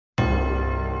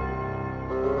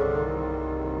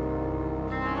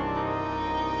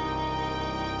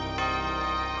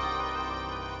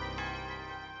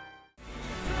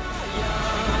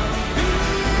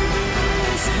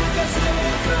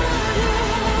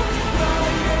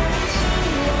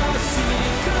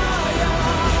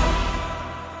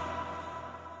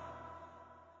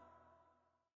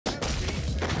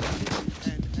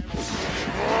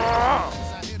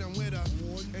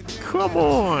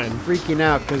freaking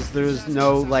out because there's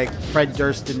no, like, Fred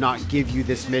Durst did not give you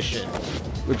this mission,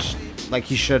 which, like,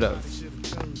 he should have.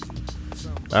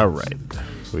 All right,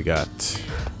 we got.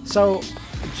 So,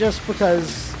 just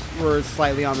because we're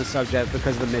slightly on the subject,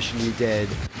 because of the mission you did,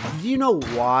 do you know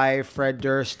why Fred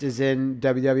Durst is in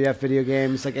WWF video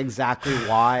games? Like, exactly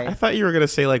why? I thought you were gonna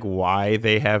say like why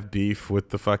they have beef with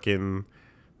the fucking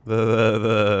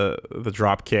the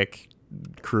Dropkick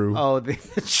crew. Oh, the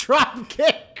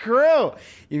Dropkick crew.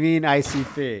 You mean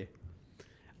ICP?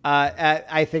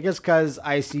 I think it's because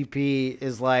ICP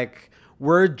is like,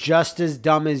 we're just as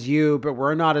dumb as you, but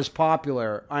we're not as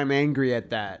popular. I'm angry at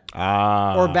that.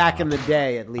 Or back in the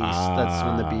day, at least. That's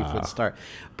when the beef would start.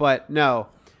 But no.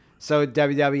 So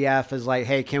WWF is like,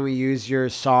 hey, can we use your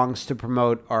songs to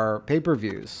promote our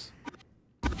pay-per-views?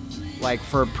 Like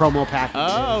for promo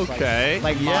packages. Oh, okay.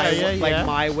 Like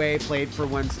My Way played for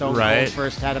when Stone Cold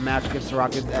first had a match against The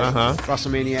Rock at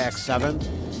WrestleMania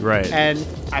X7. Right. And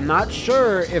I'm not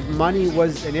sure if money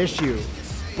was an issue,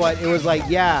 but it was like,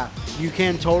 yeah, you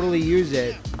can totally use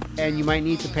it, and you might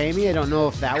need to pay me. I don't know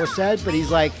if that was said, but he's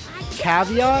like,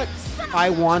 caveat, I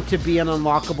want to be an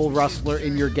unlockable wrestler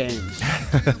in your games.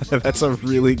 That's a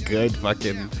really good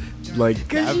fucking, like...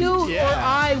 Because you or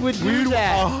I would do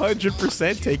that.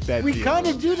 100% take that We deal. kind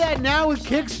of do that now with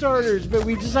Kickstarters, but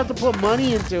we just have to put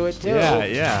money into it, too.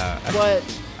 Yeah. But...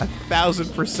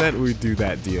 1,000% we do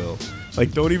that deal.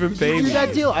 Like, don't even pay me. You do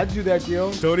that deal. I'd do that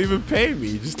deal. Don't even pay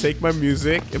me. Just take my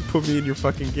music and put me in your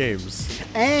fucking games.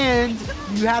 And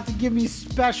you have to give me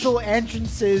special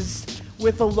entrances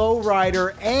with a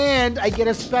lowrider, and I get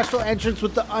a special entrance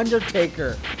with the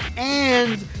Undertaker,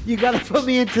 and you got to put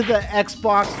me into the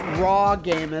Xbox Raw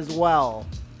game as well.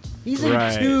 He's in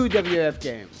 2 WWF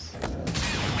games.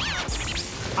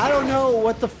 I don't know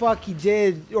what the fuck he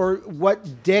did or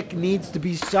what dick needs to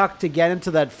be sucked to get into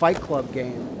that Fight Club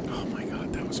game. Oh my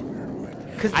god, that was a weird one.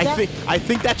 I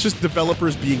think that's just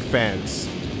developers being fans.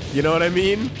 You know what I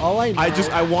mean? All I know,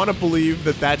 I want to believe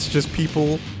that that's just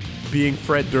people being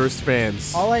Fred Durst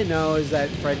fans. All I know is that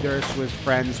Fred Durst was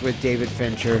friends with David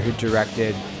Fincher, who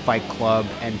directed Fight Club,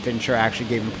 and Fincher actually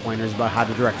gave him pointers about how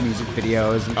to direct music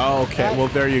videos. And well,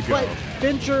 there you go. But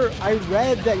Fincher, I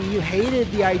read that you hated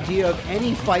the idea of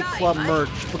any Fight Club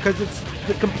merch because it's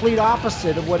the complete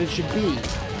opposite of what it should be.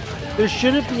 There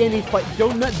shouldn't be any fight.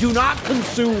 Do not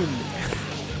consume.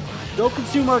 Don't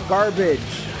consume our garbage.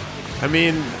 I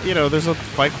mean, you know, there's a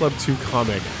Fight Club 2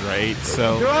 comic, right?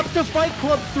 So they're up to Fight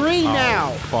Club 3 now.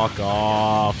 Fuck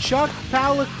off. Chuck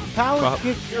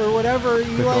Palahniuk or whatever.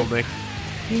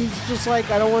 He's just like,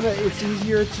 I don't want to. It's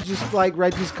easier to just like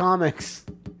write these comics.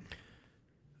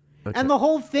 Okay. And the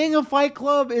whole thing of Fight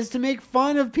Club is to make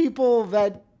fun of people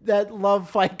that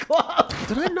love Fight Club.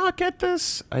 Did I not get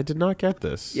this? I did not get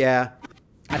this. Yeah,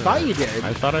 I thought you did.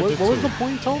 I thought I did. What was the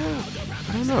point total?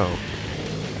 I don't know.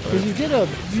 Because you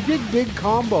did big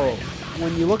combo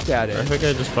when you looked at it. I think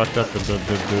I just fucked up and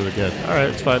didn't do it again. All right,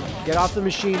 it's fine. Get off the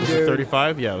machine, dude. Was it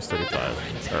 35? Yeah, it was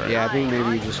 35. All right. Yeah, I think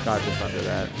maybe you just got just under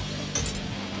that.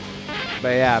 But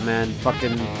yeah, man,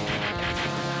 fucking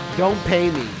don't pay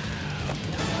me.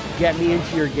 Get me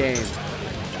into your game.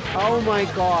 Oh my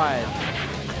god.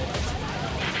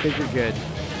 I think you're good.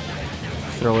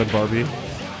 Throw in Barbie.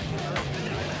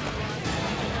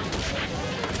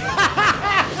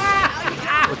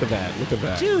 Look at that. Look at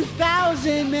that.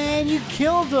 2,000, man. You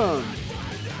killed him.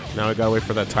 Now I gotta wait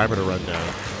for that timer to run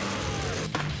down.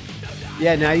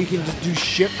 Yeah, now you can just do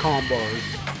shit combos.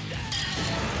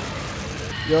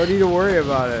 You don't need to worry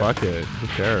about it. Fuck it. Who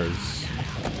cares?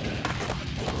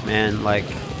 Man, like...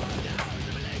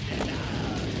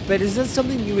 But is that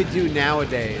something you would do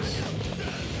nowadays?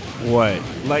 What?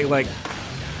 Like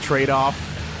trade off?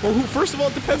 Well, first of all,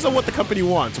 it depends on what the company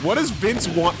wants. What does Vince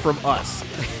want from us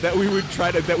that we would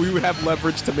have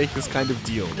leverage to make this kind of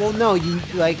deal? Well, no, you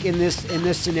like in this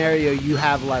scenario, you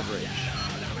have leverage.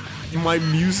 My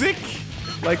music?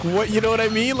 Like what? You know what I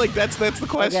mean? Like that's the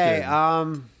question. Okay.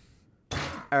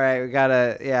 All right, we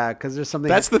gotta because there's something.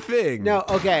 That's the thing. No,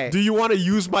 okay. Do you want to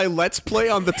use my Let's Play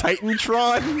on the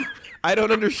Titantron? I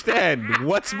don't understand.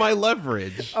 What's my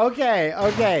leverage?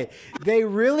 Okay. They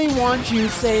really want you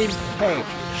saying, "Hey,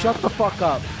 shut the fuck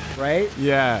up," right?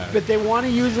 Yeah. But they want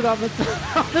to use it on the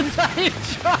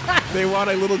Titantron. They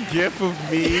want a little GIF of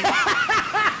me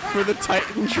for the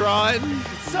Titantron.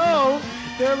 So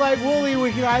they're like, "Wooly,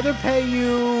 we can either pay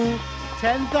you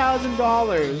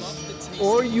 $10,000,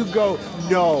 or you go,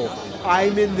 no,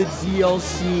 I'm in the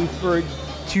DLC for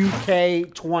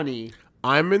 2K20."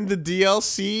 I'm in the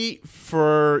DLC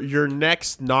for your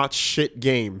next not shit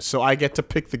game, so I get to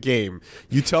pick the game.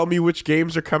 You tell me which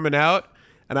games are coming out,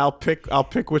 and I'll pick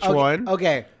which one.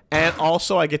 Okay, And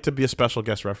also, I get to be a special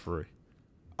guest referee.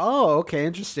 Oh, okay,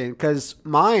 interesting. Because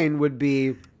mine would be,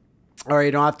 all right,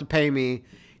 you don't have to pay me.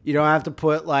 You don't have to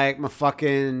put like my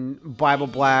fucking Bible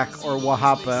Black or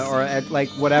Wahapa or like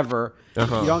whatever. You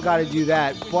don't got to do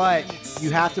that. But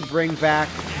you have to bring back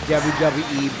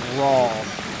WWE Brawl.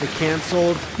 The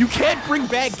canceled. You can't bring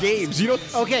back games. You don't.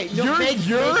 Okay, no, your make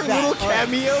little that.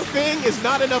 cameo thing is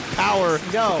not enough power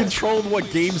to control what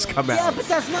games come out. Yeah, but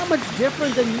that's not much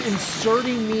different than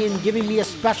inserting me and giving me a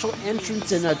special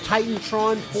entrance in a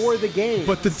Titantron for the game.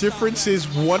 But the difference is,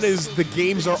 one is the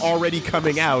games are already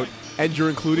coming out, and you're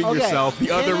including yourself. The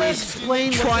other is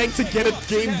trying to get a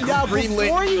game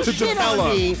greenlit to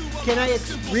develop. Can I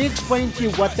re-explain to you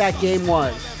what that game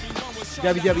was?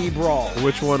 WWE Brawl.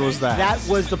 Which one was that? That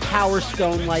was the Power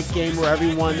Stone-like game where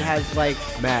everyone has like...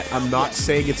 Matt, I'm not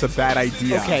saying it's a bad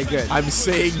idea. Okay, good. I'm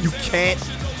saying you can't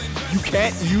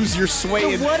use your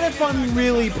sway. So what if I'm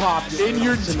really popular in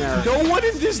your scenario? No one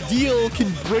in this deal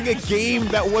can bring a game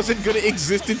that wasn't going to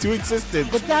exist into existence.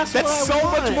 But that's so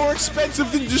much more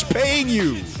expensive than just paying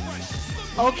you.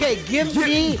 Okay, give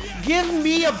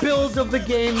me a build of the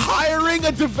game. Hiring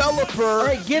a developer. All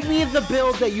right, give me the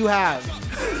build that you have.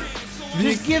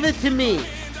 Just give it to me.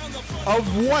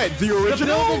 Of what? The original? The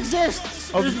build exists.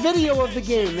 There's video of the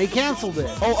game. They canceled it.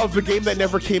 Oh, of the game that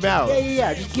never came out.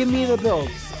 Yeah. Just give me the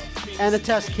build and a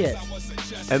test kit.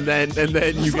 And then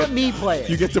you let me play it.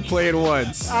 You get to play it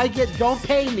once. Don't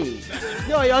pay me.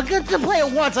 No, I get to play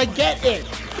it once. I get it.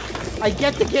 I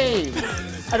get the game.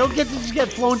 I don't get to just get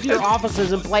flown to your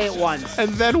offices and play it once.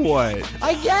 And then what?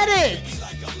 I get it.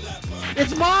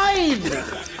 It's mine.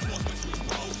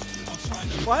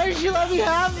 Why did you let me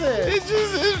have this?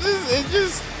 It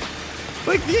just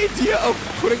like the idea of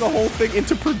putting a whole thing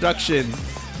into production.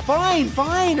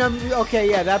 Fine. Okay,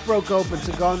 yeah, that broke open.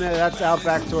 So go in there. That's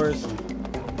Outback Tours.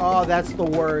 Oh, that's the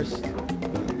worst.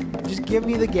 Just give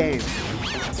me the game.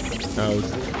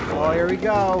 Oh, here we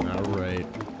go. All right.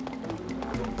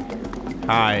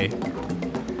 Hi.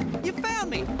 You found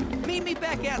me. Meet me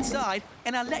back outside,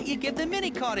 and I'll let you give the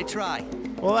mini cart a try.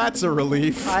 Well, that's a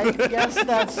relief. I guess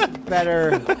that's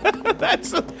better.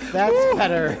 That's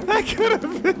better. That could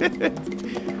have been it.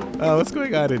 What's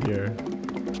going on in here?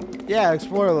 Yeah,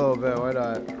 explore a little bit. Why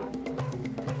not?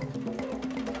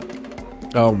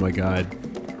 Oh my god.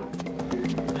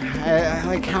 I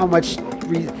like how much...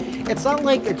 It's not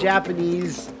like a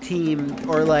Japanese team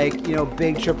or like,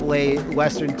 big AAA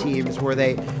Western teams where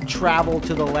they travel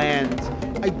to the land.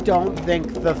 I don't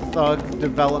think the Thug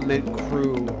development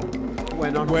crew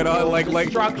went on like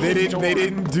they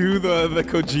didn't do the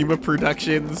Kojima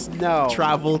Productions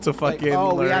travel to fucking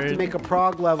learn. We have to make a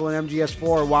Prague level in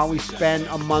MGS4. Why don't we spend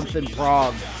a month in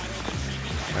Prague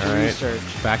to research?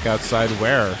 Back outside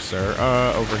where, sir?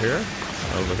 Over here?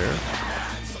 Over here.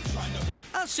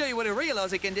 I'll show you what a real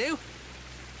Aussie can do.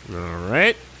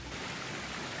 Alright.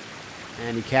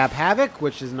 Handicap Havoc,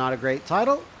 which is not a great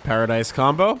title. Paradise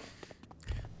Combo.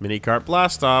 Mini Kart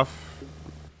Blast Off.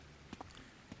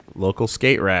 Local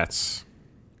Skate Rats.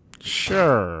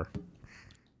 Sure.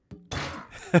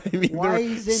 I mean,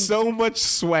 there's so much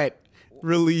sweat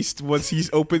released once he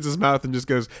opens his mouth and just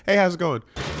goes, "Hey, how's it going?"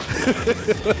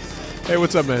 Hey,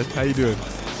 what's up, man? How you doing?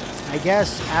 I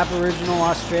guess Aboriginal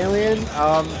Australian.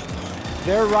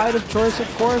 Their ride of choice, of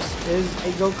course, is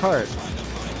a go-kart.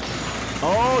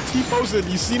 Oh, T-posing.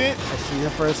 You seen it? I seen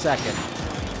it for a second.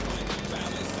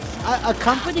 A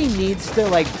company needs to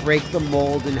break the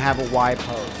mold and have a Y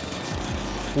pose.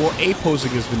 Well, A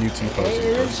posing is the new T posing. It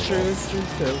is true. It's true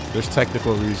too. There's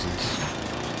technical reasons.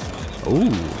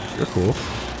 Ooh, you're cool.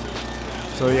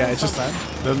 So yeah, it's just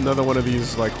another one of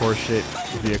these horseshit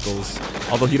vehicles.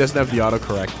 Although he doesn't have the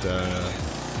autocorrect,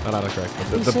 not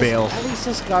autocorrect, but the bail. At least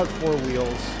it's got 4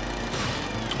 wheels.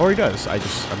 Or he does. I'm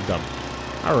dumb.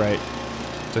 All right.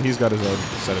 So he's got his own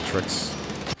set of tricks.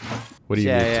 What do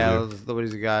you need to do? What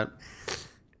has he got?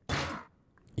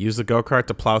 Use the go-kart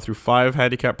to plow through 5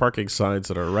 handicap parking signs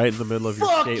that are right in the middle of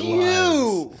your skate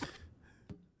lines.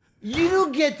 You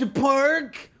don't get to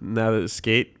park! Now that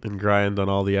skate and grind on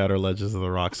all the outer ledges of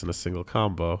the rocks in a single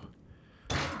combo.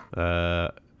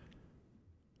 Can't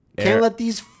let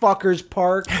these fuckers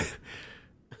park.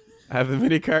 Have the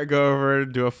minicart go over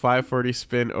and do a 540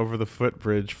 spin over the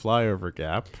footbridge flyover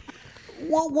gap.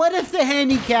 Well, what if the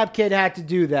handicap kid had to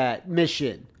do that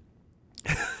mission?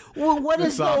 Well, what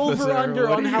is the over-under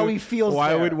on how he feels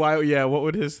there? What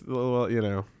would his,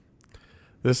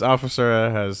 this officer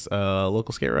has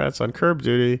local skate rats on curb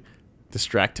duty.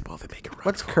 Distract him while they make a run.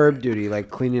 What's curb duty? Like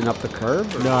cleaning up the curb?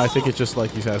 No, I think it's just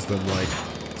he has them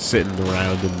sitting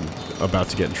around and about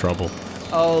to get in trouble.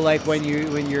 Oh, like when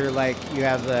you're like you're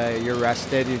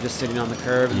arrested, you're just sitting on the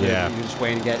curb. And Yeah. You're just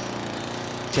waiting to get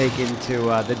taken to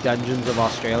the dungeons of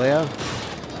Australia.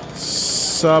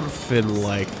 Something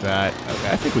like that. Okay,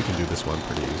 I think we can do this one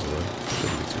pretty easily.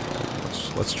 Shouldn't be too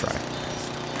bad. Let's try.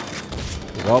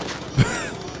 Well,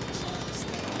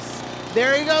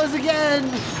 There he goes again.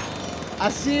 I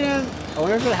see him. I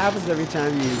wonder if it happens every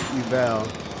time you bail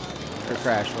or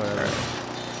crash, whatever.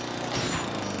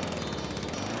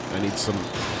 I need some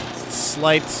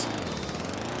slight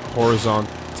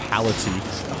horizontality.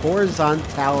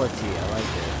 Horizontality. I like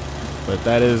it. But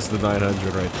that is the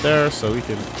 900 right there, so we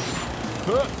can...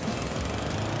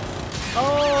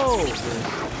 Oh!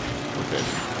 Okay.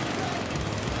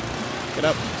 Get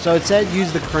up. So it said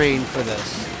use the crane for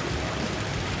this.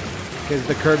 Because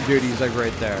the curb duty's like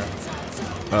right there.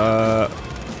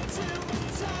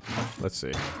 Let's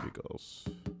see. Vehicles.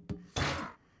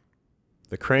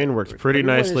 The crane worked pretty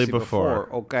nicely before.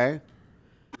 Okay.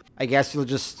 I guess you'll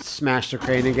just smash the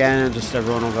crane again and just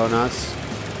everyone will go nuts.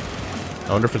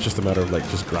 I wonder if it's just a matter of, like,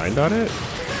 just grind on it?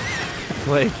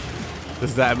 Like,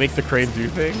 does that make the crane do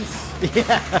things?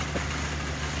 Yeah.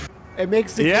 It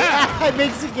makes the Yeah. it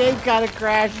makes the game kind of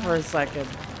crash for a second.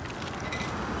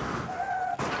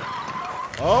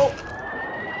 Oh!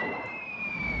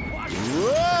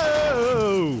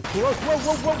 Whoa! Whoa, whoa,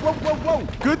 whoa, whoa, whoa, whoa, whoa!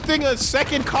 Good thing a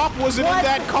second cop wasn't in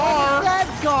that What car! is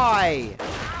that guy?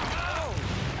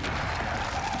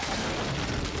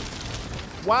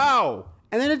 Wow!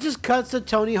 And then it just cuts to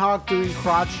Tony Hawk doing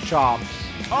crotch chops.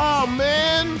 Oh,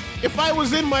 man! If I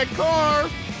was in my car!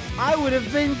 I would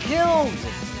have been killed.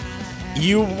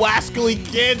 You wascally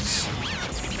kids!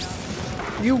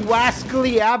 You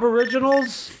wascally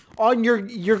aboriginals on your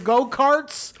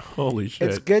go-karts. Holy shit.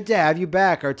 It's good to have you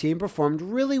back. Our team performed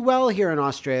really well here in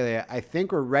Australia. I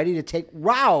think we're ready to take...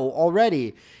 Wow,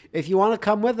 already. If you want to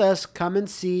come with us, come and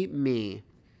see me.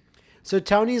 So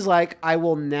Tony's like, I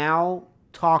will now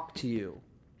talk to you.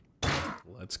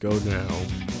 Let's go now.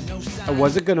 I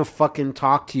wasn't going to fucking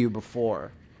talk to you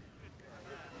before.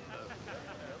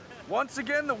 Once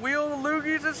again, the wheel of the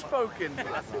loogies has spoken.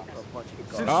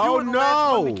 Since Oh, you were the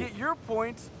last one no. to get your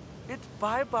points, it's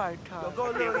bye-bye time. Go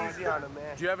a little easy on him,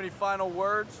 man. Do you have any final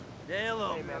words?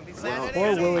 Hello. Hey, man, these Wow,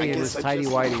 poor Willie in his tidy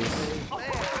whities.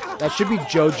 That should be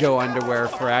JoJo underwear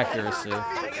for accuracy. Wait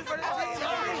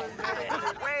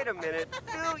a minute.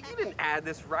 Phil, you didn't add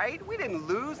this right. We didn't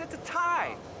lose. It's a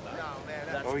tie.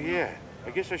 Oh, yeah. I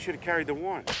guess I should have carried the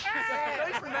one.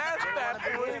 Thanks for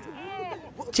that,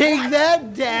 Take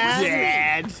that,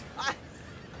 Dad!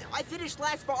 I finished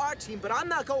last for our team, but I'm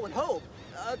not going home.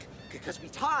 Because we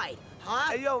tied,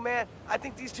 huh? Hey, yo, man. I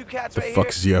think these two cats The right fuck here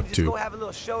is he up just to? go have a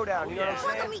little showdown. You know what I'm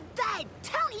Look saying? at me, Dad!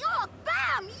 Tony Hawk!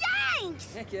 Bam!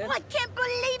 Yanks! I can't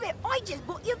believe it! I just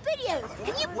bought your video!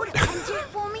 Can you put it into it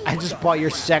for me? I just bought your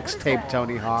sex tape,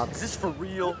 Tony Hawk. Is this for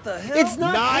real? What the hell? It's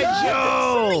not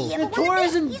Nigel! good. The tour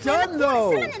isn't done,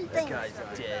 though.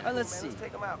 Alright, let's see.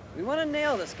 Take them out. We want to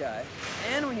nail this guy,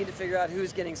 and we need to figure out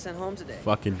who's getting sent home today.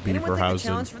 Fucking Anyone think the Beaverhausen.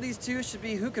 challenge for these two should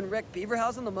be who can wreck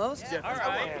Beaverhausen the most? That's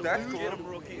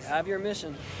cool. You have your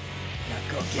mission. Now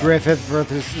go get it. Griffith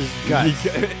versus his guts.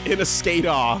 In a skate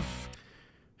off.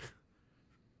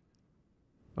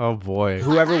 Oh boy.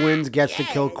 Whoever wins gets to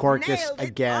kill Corcus Nailed it.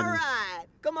 again. All right.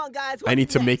 Come on, guys. I need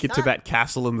what's to make it next, to huh? that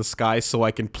castle in the sky so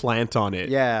I can plant on it.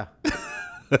 Yeah.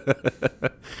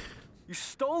 You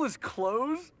stole his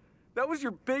clothes? That was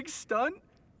your big stunt?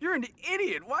 You're an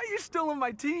idiot. Why are you still on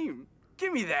my team?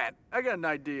 Give me that. I got an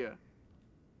idea.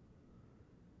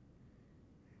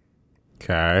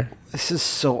 Okay. This is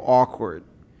so awkward.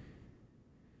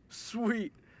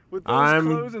 Sweet. With those I'm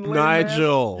clothes and lame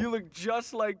Nigel. ass, you look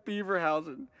just like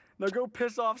Beaverhausen. Now go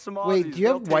piss off some Aussies. Wait, do you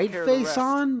They'll have take white care of the face rest.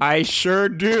 on? I sure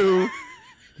do.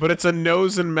 But it's a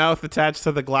nose and mouth attached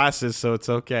to the glasses, so it's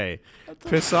okay.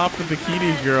 Piss off the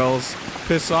bikini girls.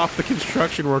 Piss off the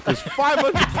construction workers.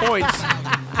 500 points.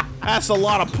 That's a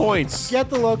lot of points.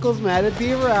 Get the locals mad at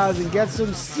Beaverhausen. Get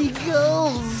some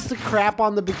seagulls to crap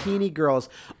on the bikini girls.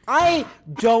 I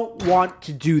don't want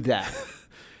to do that.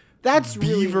 That's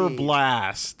really Beaver mean.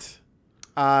 blast.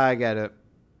 I get it.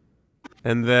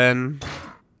 And then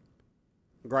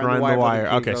grind the wire. for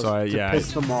the Okay, bikini so girls to yeah,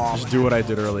 piss them off. just do what I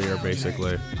did earlier,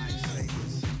 basically.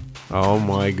 Oh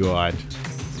my god.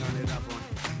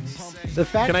 The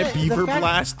fact Can I that- beaver the fact-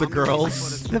 blast the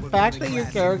girls? The fact that your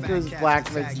character is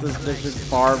black makes this mission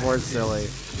far more silly.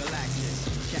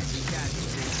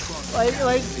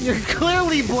 Like you're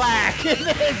clearly black in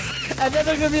this, and then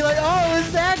they're gonna be like, "Oh,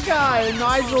 it's that guy," and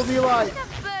Nigel will be like,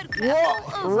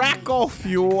 What? Rack off,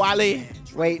 you wally.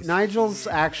 "Wait, Nigel's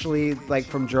actually like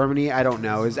from Germany? I don't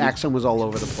know. His accent was all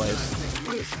over the place."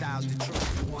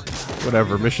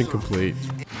 Whatever, mission complete.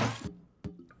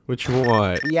 What you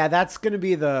want? Yeah, that's gonna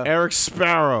be the Eric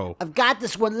Sparrow. I've got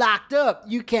this one locked up.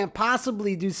 You can't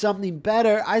possibly do something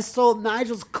better. I stole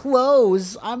Nigel's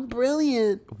clothes. I'm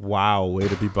brilliant. Wow, way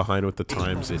to be behind with the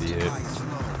times, idiot.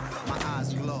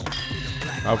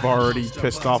 I've already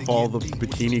pissed off all the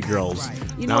bikini girls.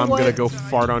 You now know I'm what? gonna go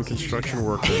fart on construction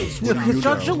workers. The What do you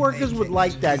construction know? workers would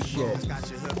like that shit.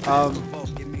 Oh,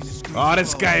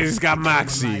 this guy's got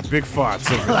moxie. Big farts.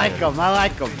 I like them. I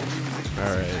like them.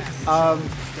 All right.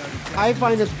 I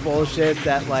find it's bullshit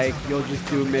that like you'll just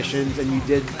do missions and you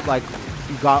did like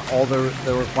you got all the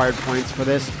required points for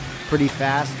this pretty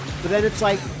fast, but then it's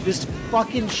like this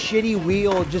fucking shitty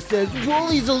wheel just says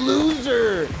Wooly's a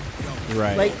loser.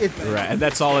 Right. Like right. And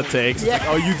that's all it takes. Yeah. It's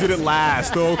like, oh, you did it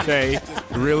last. Okay.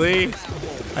 Really?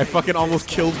 I fucking almost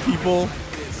killed people.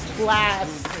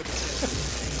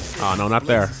 Last. Oh no, not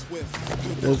there.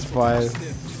 That's fine.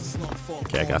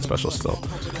 Okay, I got special still.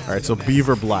 All right, so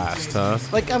Beaver Blast, huh?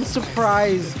 Like I'm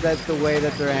surprised that the way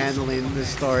that they're handling this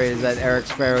story is that Eric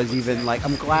Sparrow is even like.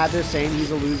 I'm glad they're saying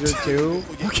he's a loser too.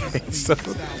 Okay, so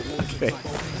okay.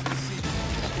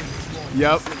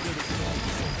 Yep.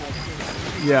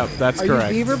 Yep, that's Are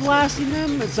correct. you beaver blasting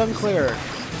them? It's unclear.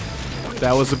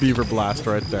 That was a Beaver Blast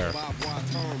right there.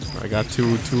 I got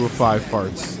two of 5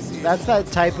 farts. That's that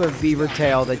type of beaver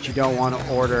tail that you don't want to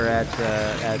order at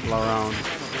Larone.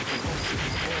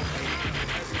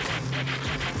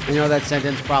 You know that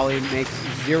sentence probably makes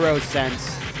 0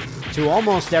 sense to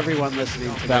almost everyone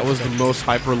listening to That this was the thing. most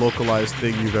hyper-localized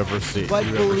thing you've ever seen. But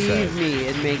you've ever believe said. me,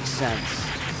 it makes sense.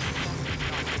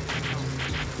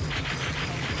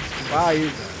 Wow,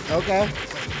 you okay?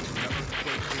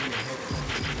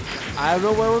 I don't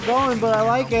know where we're going, but I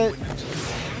like it.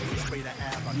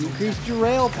 You increased your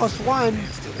rail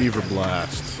 +1. Beaver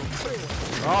Blast.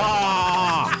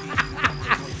 Ah!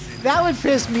 That would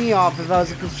piss me off if I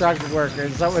was a construction worker.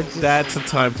 So it just, That's a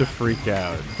time to freak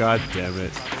out. God damn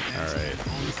it. All right.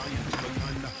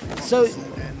 so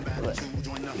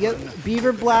yeah,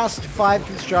 Beaver Blast 5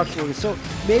 construction workers. So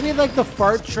maybe like the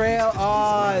fart trail.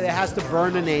 Oh, it has to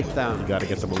burninate You them. got to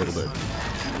get them a little bit.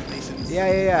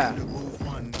 Yeah.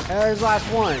 There's the last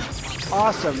one.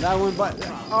 Awesome. That one, but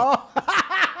oh,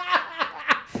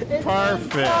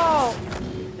 Perfect. oh,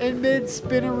 in mid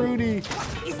spinneroonie.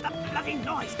 Is the bloody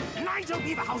noise? Nigel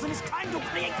Beaverhausen is trying to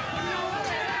create.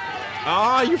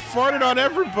 Ah, you farted on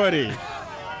everybody.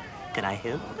 Can I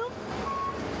help?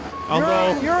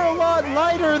 Although, You're a lot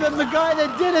lighter than the guy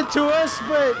that did it to us,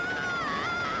 but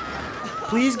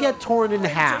please get torn in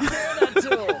half.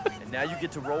 And now you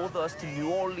get to roll with us to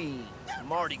New Orleans.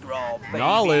 Mardi Gras, baby.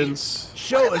 Nolans.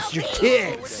 Show us your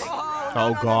tits.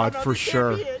 Oh God, for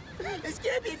sure. This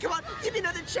can't be it. Come on, give me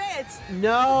another chance.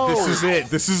 No. This is it.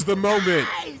 This is the moment.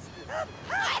 Guys, I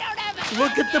don't have it.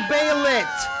 Look at the baylet.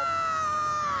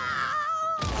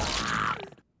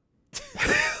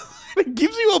 It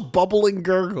gives you a bubbling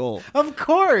gurgle. Of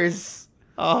course.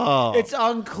 Oh. It's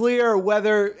unclear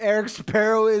whether Eric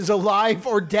Sparrow is alive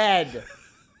or dead.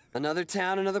 Another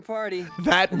town, another party.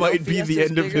 That No might be the fiesta's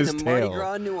end of bigger his than Mardi tale.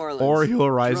 Gras in New Orleans. Or he'll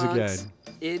rise Drunks, again.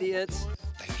 Idiots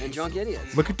and drunk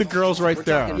idiots. Look at the girls right We're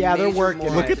there. talking Yeah, they're major working.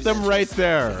 moral Look at them right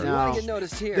there. You No. wanna get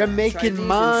noticed here, They're try making these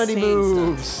money insane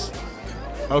moves.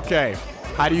 Okay.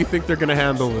 How do you think they're gonna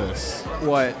handle this?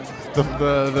 What?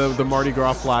 The Mardi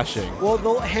Gras flashing. Well,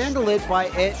 they'll handle it by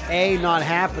it, A, not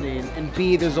happening, and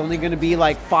B, there's only going to be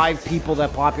like 5 people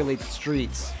that populate the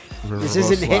streets. This Reverse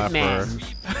isn't slapper. Hitman.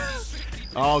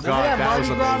 Oh Remember God, that Mardi was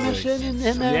Gras amazing. mission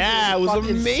in Hitman? Yeah, it was Fucking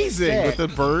amazing sick. with the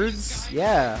birds.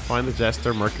 Yeah. Find the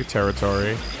jester, mark your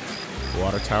territory.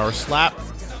 Water tower slap.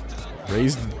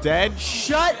 Raise the dead.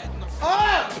 Shut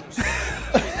up!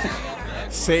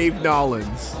 Save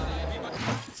Nolans.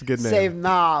 It's a good name. Save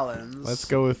Nolans. Let's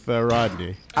go with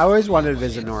Rodney. I always wanted to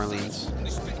visit New Orleans.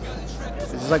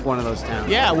 This is like one of those towns.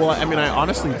 Yeah, well, I mean, I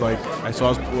honestly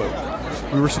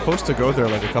we were supposed to go there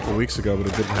like a couple weeks ago, but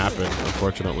it didn't happen,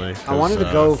 unfortunately. I wanted 'cause,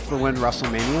 to go for when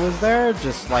WrestleMania was there,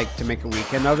 just like to make a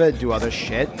weekend of it, do other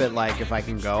shit. But like, if I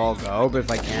can go, I'll go. But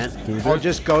if I can't, I'll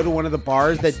just go to one of the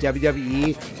bars that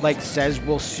WWE like says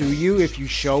will sue you if you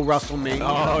show WrestleMania.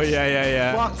 Oh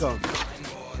yeah. Fuck them.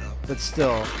 But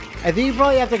still, I think you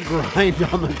probably have to grind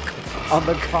on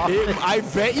the coffin. I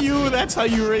bet you that's how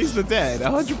you raise the dead.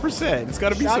 100%. It's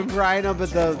got to be Not some grind them,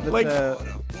 but like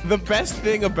the best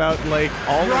thing about like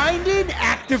all grinding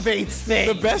activates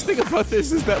things. the best thing about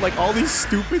this is that like all these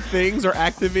stupid things are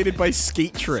activated by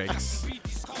skate tricks.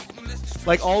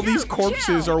 Like all these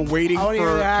corpses are waiting I want to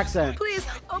hear for. the accent. Please,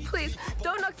 oh please,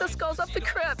 don't knock the skulls off the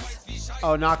crypt.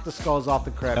 Oh, knock the skulls off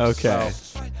the crypt. Okay.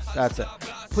 So, that's it.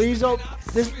 Please,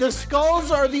 the skulls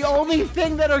are the only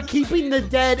thing that are keeping the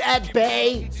dead at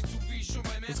bay.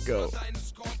 Let's go.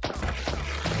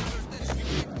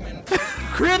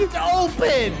 Crypt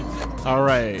open. All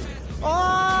right.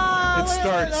 Oh, It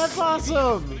starts. That's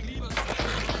awesome.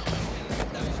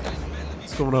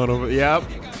 What's going on over? Yep.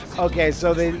 Okay,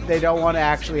 so they don't want to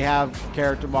actually have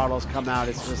character models come out.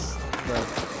 It's just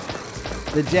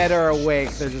the dead are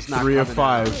awake. They're just not 3 of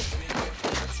coming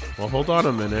 5. Well, hold on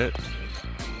a minute.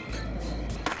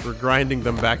 We're grinding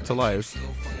them back to life.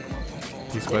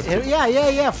 He's about to-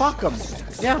 Yeah. Fuck them.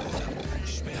 Yeah.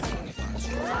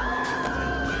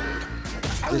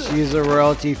 Just use the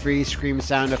royalty-free scream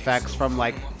sound effects from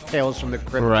like Tales from the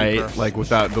Crypt Right, Keeper. like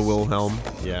without the Wilhelm.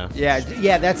 Yeah.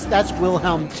 Yeah. That's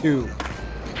Wilhelm 2.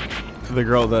 The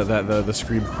girl, the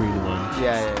Scream Queen one.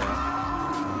 Yeah.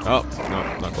 Oh, no,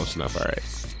 not close enough. All right.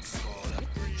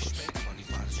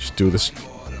 Just do this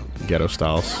ghetto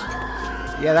styles.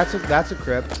 Yeah, that's a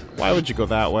crypt. Why would you go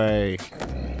that way?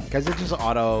 Because it just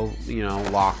auto,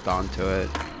 locked onto it.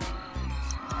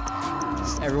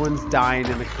 Everyone's dying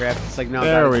in the crypt. It's like, no,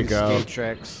 There gotta we do go. skate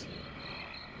tricks.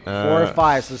 4 or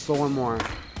 5, so still one more.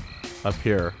 Up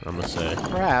here, I'm gonna say.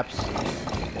 Perhaps.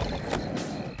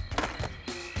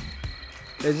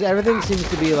 Everything seems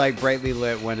to be like brightly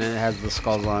lit when it has the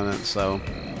skulls on it, so.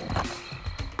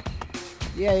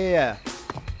 Yeah.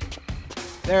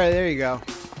 There you go.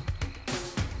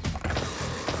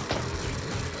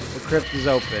 The crypt is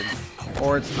open.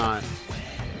 Or it's not.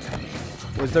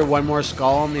 Was there one more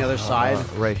skull on the other side?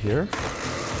 Right here?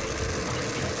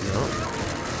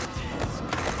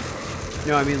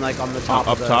 No, I mean like on the top.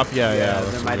 Up top? Yeah. There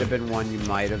that's might what have been one you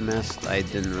might have missed. I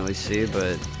didn't really see, but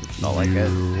it felt like it.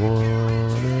 You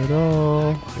want it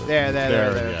all. There.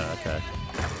 Yeah, okay.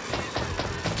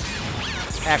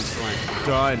 Excellent.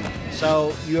 Done.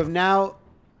 So you have now.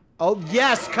 Oh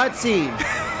yes, cutscene.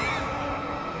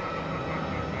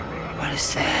 What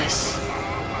is this?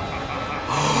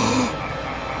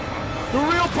 The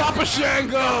real Papa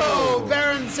Shango! Oh,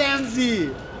 Baron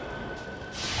Samsi.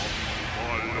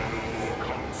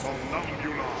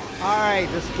 All right,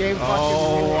 this game fucking.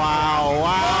 Oh, wow.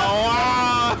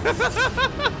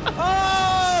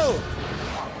 Oh!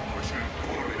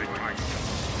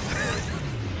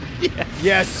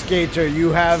 Yes, Skater, you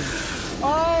have.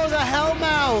 Oh, the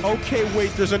Hellmouth! Okay, wait,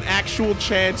 there's an actual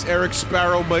chance Eric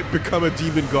Sparrow might become a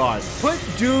demon god. Put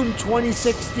Doom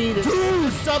 2016 in the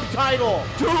subtitle.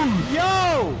 Dude!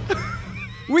 Yo!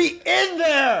 We in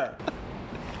there!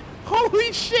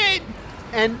 Holy shit!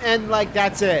 And like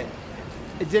that's it.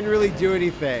 It didn't really do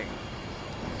anything.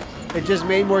 It just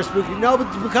made more spooky. No,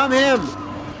 but to become him.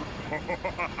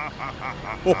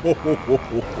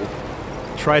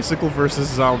 Tricycle versus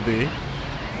zombie.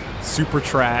 Super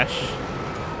trash.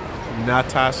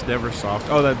 Natas Neversoft.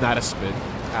 Oh, that's not a spin.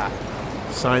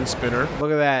 Sign spinner.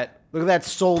 Look at that. Look at that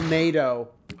Soulnado.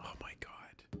 Oh my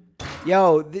god.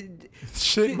 Yo,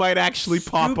 Shit might actually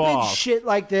pop stupid off. shit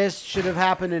like this should have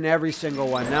happened in every single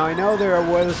one. Now I know there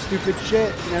was stupid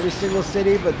shit in every single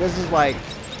city, but this is like,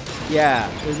 yeah,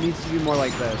 there needs to be more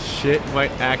like this. Shit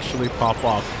might actually pop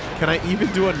off. Can I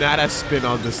even do a Nata spin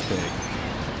on this thing?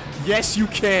 Yes, you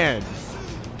can.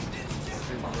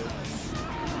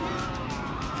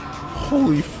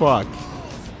 Holy fuck.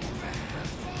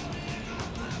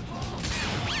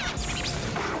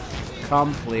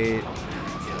 Complete.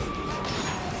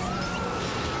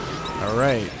 All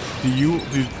right.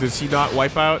 Does he not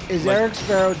wipe out? Is Eric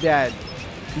Sparrow dead?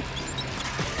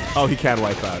 Oh, he can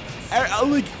wipe out.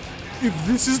 Like, if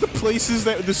this is the places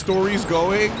that the story is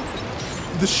going,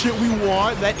 the shit we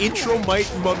want, that intro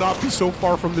might not be so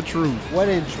far from the truth. What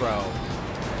intro?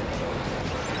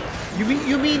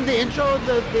 You mean the intro of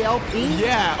the LP?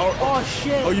 Yeah. Oh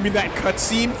shit. Oh, you mean that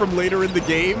cutscene from later in the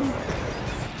game?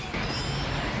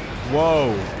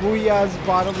 Whoa. Booyah's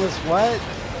bottomless what?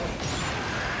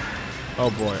 Oh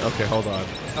boy. Okay, hold on.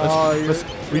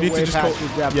 We need to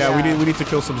just we need to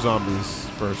kill some zombies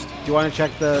first. Do you want to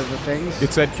check the things?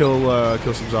 It said kill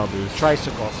some zombies.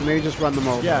 Tricycle. So maybe just run them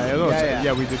over.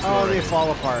 Yeah, we did. Oh, they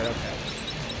fall apart. Okay.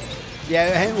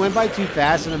 Yeah, it went by too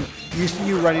fast, and I'm used to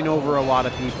you running over a lot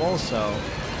of people, so.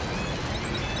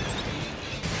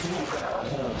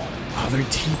 Oh, they're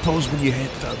T-pose when you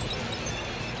hit them.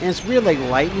 And it's weird, like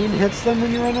lightning hits them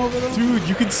when you run over them. Dude,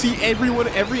 you can see every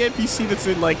NPC that's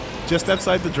in like just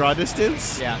outside the draw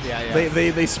distance. Yeah.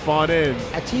 They spawn in.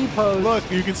 A T-pose. Look,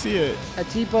 you can see it. A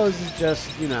T-pose is just,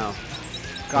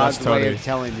 God's way of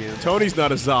telling you. Tony's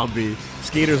not a zombie.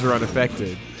 Skaters are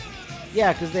unaffected.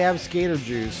 Yeah, because they have skater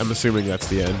juice. I'm assuming that's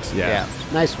the end. Yeah.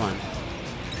 Nice one.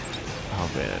 Oh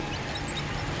man.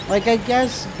 Like, I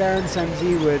guess Baron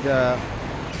Samsi would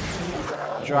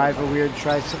drive a weird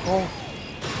tricycle?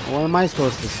 What am I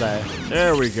supposed to say?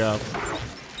 There we go.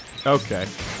 Okay.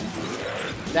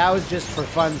 That was just for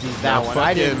funsies, that Now one.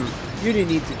 fucking- You didn't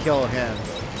need to kill him.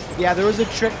 Yeah, there was a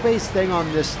trick-based thing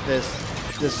on this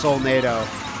Solnado.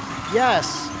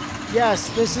 Yes,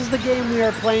 this is the game we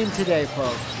are playing today,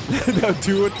 folks. Now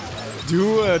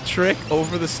do a trick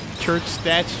over the church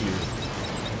statue.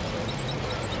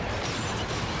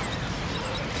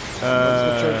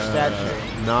 That's the church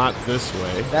statue. Not this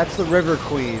way. That's the River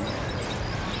Queen.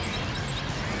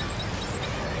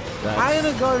 How am I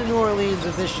gonna go to New Orleans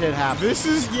if this shit happens? This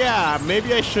is, yeah,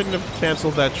 maybe I shouldn't have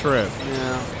canceled that trip.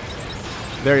 Yeah.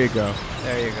 There you go.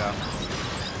 There you go.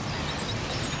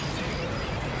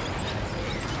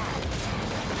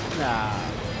 Nah.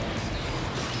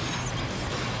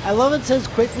 I love it says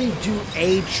quickly do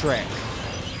a trick.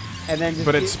 And then just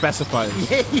But it specifies.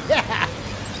 yeah.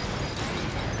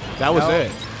 That was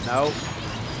it. No.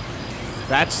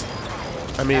 That's,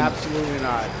 I mean, Absolutely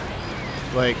not.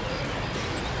 like,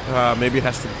 maybe it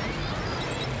has to.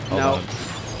 Hold No. on.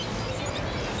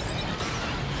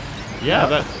 Yeah,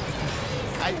 that.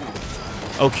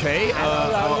 Okay,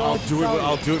 I'll do it.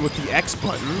 I'll do it with the X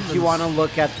button. Do you want to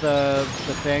look at the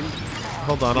thing?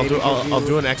 Hold on, Maybe I'll you-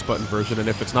 do an X button version, and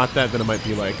if it's not that, then it might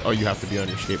be like, oh, you have to be on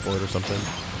your skateboard or something.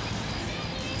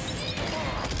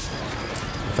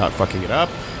 Without fucking it up.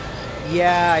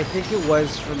 Yeah, I think it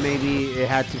was for maybe it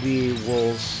had to be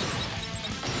wolves.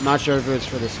 I'm not sure if it was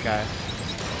for this guy.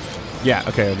 Yeah.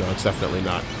 Okay. No, it's definitely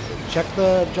not. Check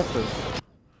those.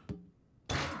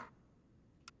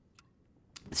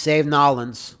 Save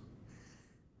Nolans.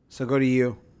 So go to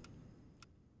you.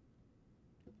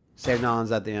 Save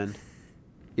Nolans at the end.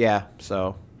 Yeah,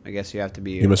 so I guess you have to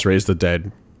be you. You must raise the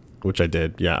dead, which I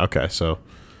did. Yeah. Okay. So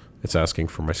it's asking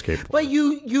for my skateboard. But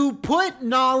you put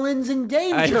Nolans in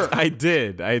danger. I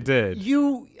did.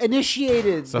 You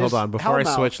initiated. So hold on. Before I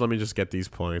switch, let me just get these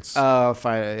points. Oh,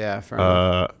 fine. Yeah, fair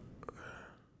enough.